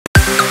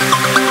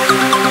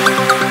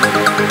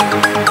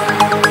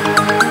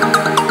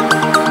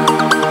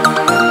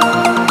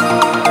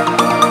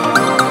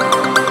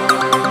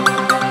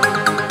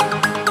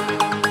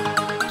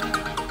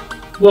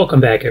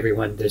Welcome back,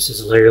 everyone. This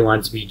is Larry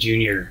Lonsby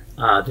Jr.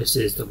 This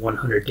is the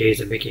 100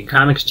 Days of Making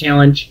Comics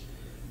Challenge,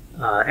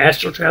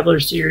 Astral Traveler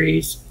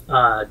series,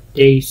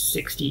 day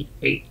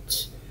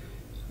 68.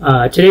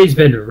 Today's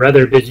been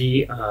rather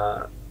busy.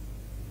 I've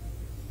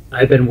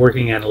been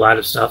working on a lot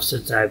of stuff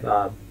since I've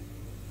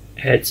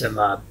had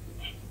some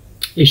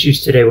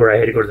issues today where I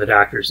had to go to the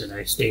doctor's and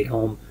I stayed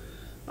home.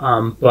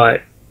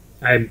 But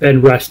I've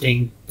been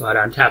resting, but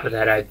on top of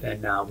that, I've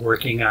been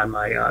working on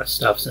my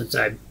stuff since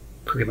I'm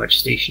pretty much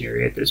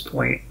stationary at this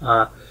point.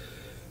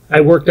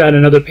 I worked on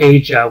another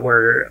page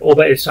where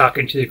Oba is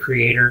talking to the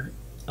creator,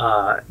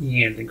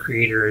 and the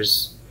creator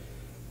is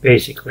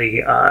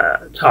basically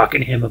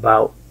talking to him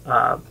about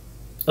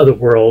other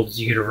worlds,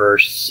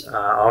 universe,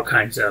 all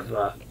kinds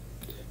of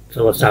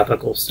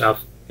philosophical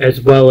stuff,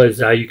 as well as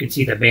you can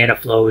see the mana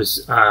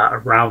flows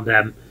around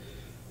them.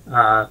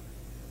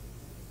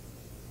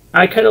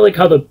 I kind of like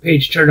how the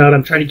page turned out.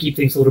 I'm trying to keep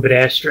things a little bit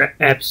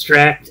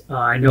abstract.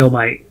 I know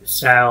my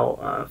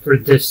style for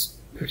this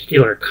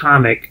particular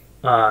comic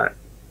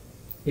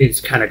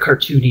is kind of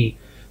cartoony.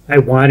 I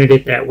wanted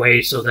it that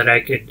way so that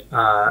I could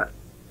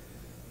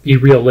be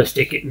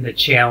realistic in the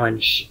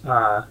challenge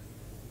to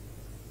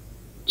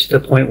the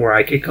point where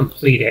I could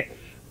complete it.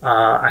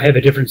 I have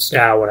a different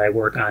style when I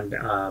work on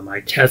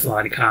my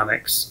Tezlon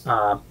comics.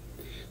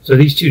 So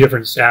these two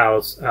different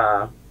styles,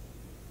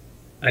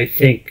 I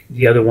think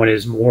the other one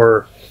is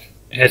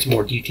has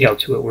more detail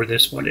to it, where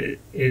this one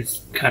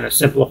is kind of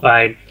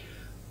simplified.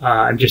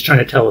 I'm just trying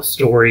to tell a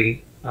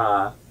story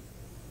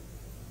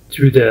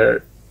through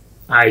the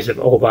eyes of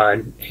Oba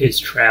and his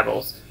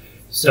travels.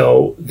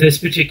 So this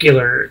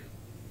particular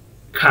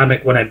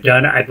comic, when I'm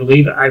done, I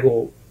believe I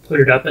will put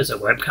it up as a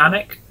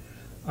webcomic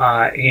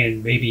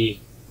and maybe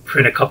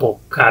print a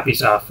couple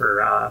copies off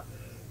for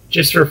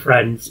just for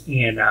friends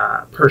and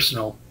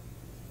personal.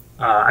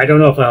 I don't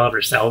know if I'll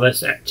ever sell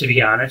this, to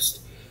be honest,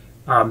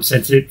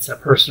 since it's a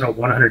personal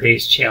 100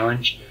 days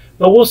challenge,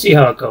 but we'll see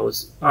how it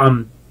goes.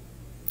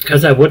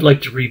 Because I would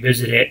like to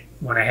revisit it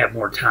when I have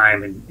more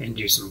time and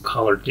do some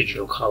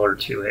digital color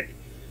to it.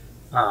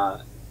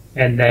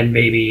 And then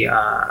maybe,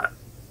 after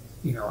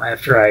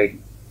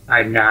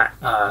I'm not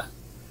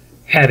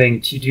having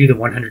to do the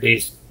 100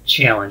 days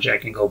challenge, I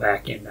can go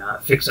back and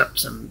fix up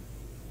some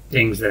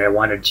things that I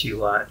wanted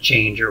to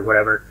change or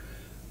whatever.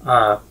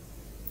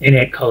 And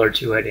add color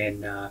to it,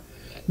 and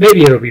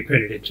maybe it'll be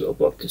printed into a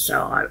book to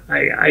sell.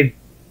 I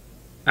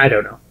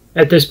don't know.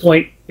 At this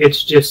point,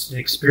 it's just an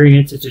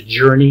experience. It's a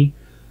journey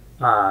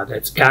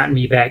that's gotten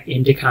me back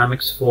into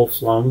comics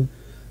full-flung.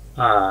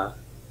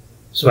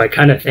 So I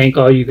kind of thank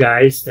all you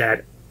guys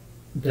that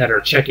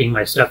are checking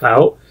my stuff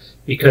out,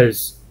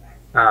 because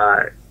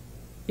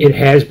it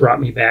has brought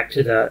me back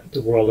to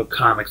the world of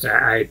comics.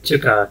 I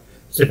took a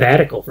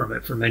sabbatical from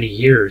it for many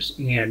years,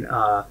 and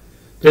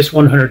this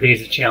 100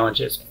 Days of Challenge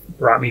has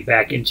brought me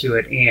back into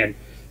it, and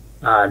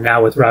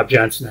now with Rob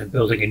Johnson, I'm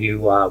building a new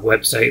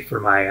website for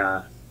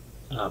my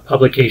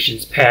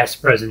publications,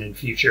 past, present, and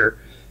future.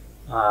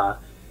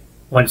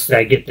 Once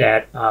I get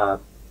that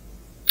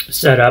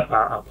set up,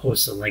 I'll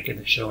post a link in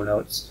the show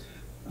notes.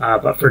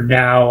 But for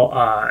now,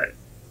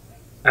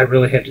 I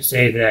really have to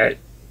say that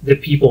the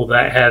people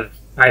that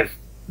I've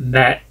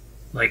met,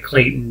 like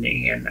Clayton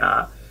and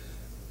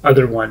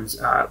other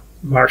ones,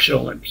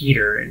 Marshall and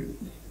Peter,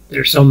 and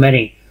there's so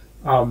many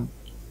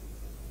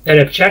that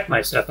have checked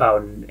my stuff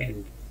out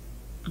and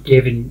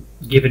given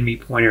me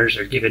pointers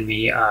or given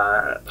me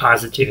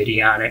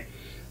positivity on it.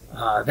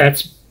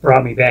 That's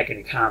brought me back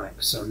into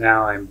comics. So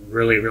now I'm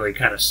really, really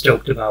kind of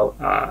stoked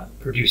about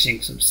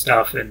producing some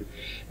stuff and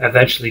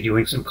eventually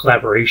doing some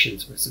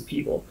collaborations with some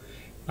people.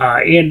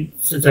 And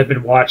since I've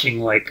been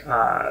watching like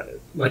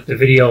the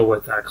video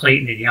with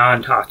Clayton and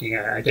Jan talking,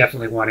 I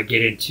definitely want to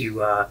get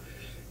into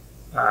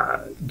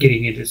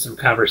getting into some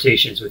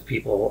conversations with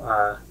people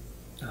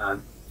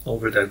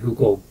over the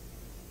Google,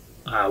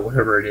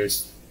 whatever it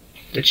is,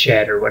 the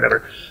chat or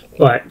whatever.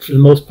 But for the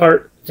most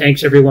part,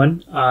 thanks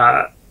everyone.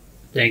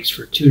 Thanks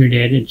for tuning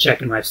in and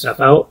checking my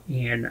stuff out.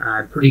 And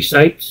I'm pretty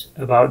psyched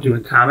about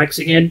doing comics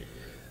again.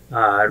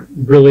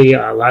 Really,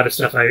 a lot of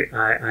stuff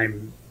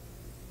I'm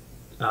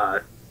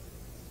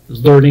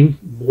learning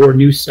more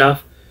new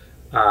stuff,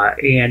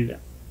 and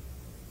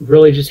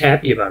really just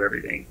happy about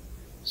everything.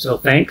 So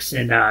thanks,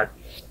 and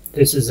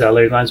this is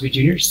Larry Lonsby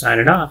Jr.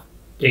 signing off,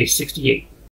 day 68.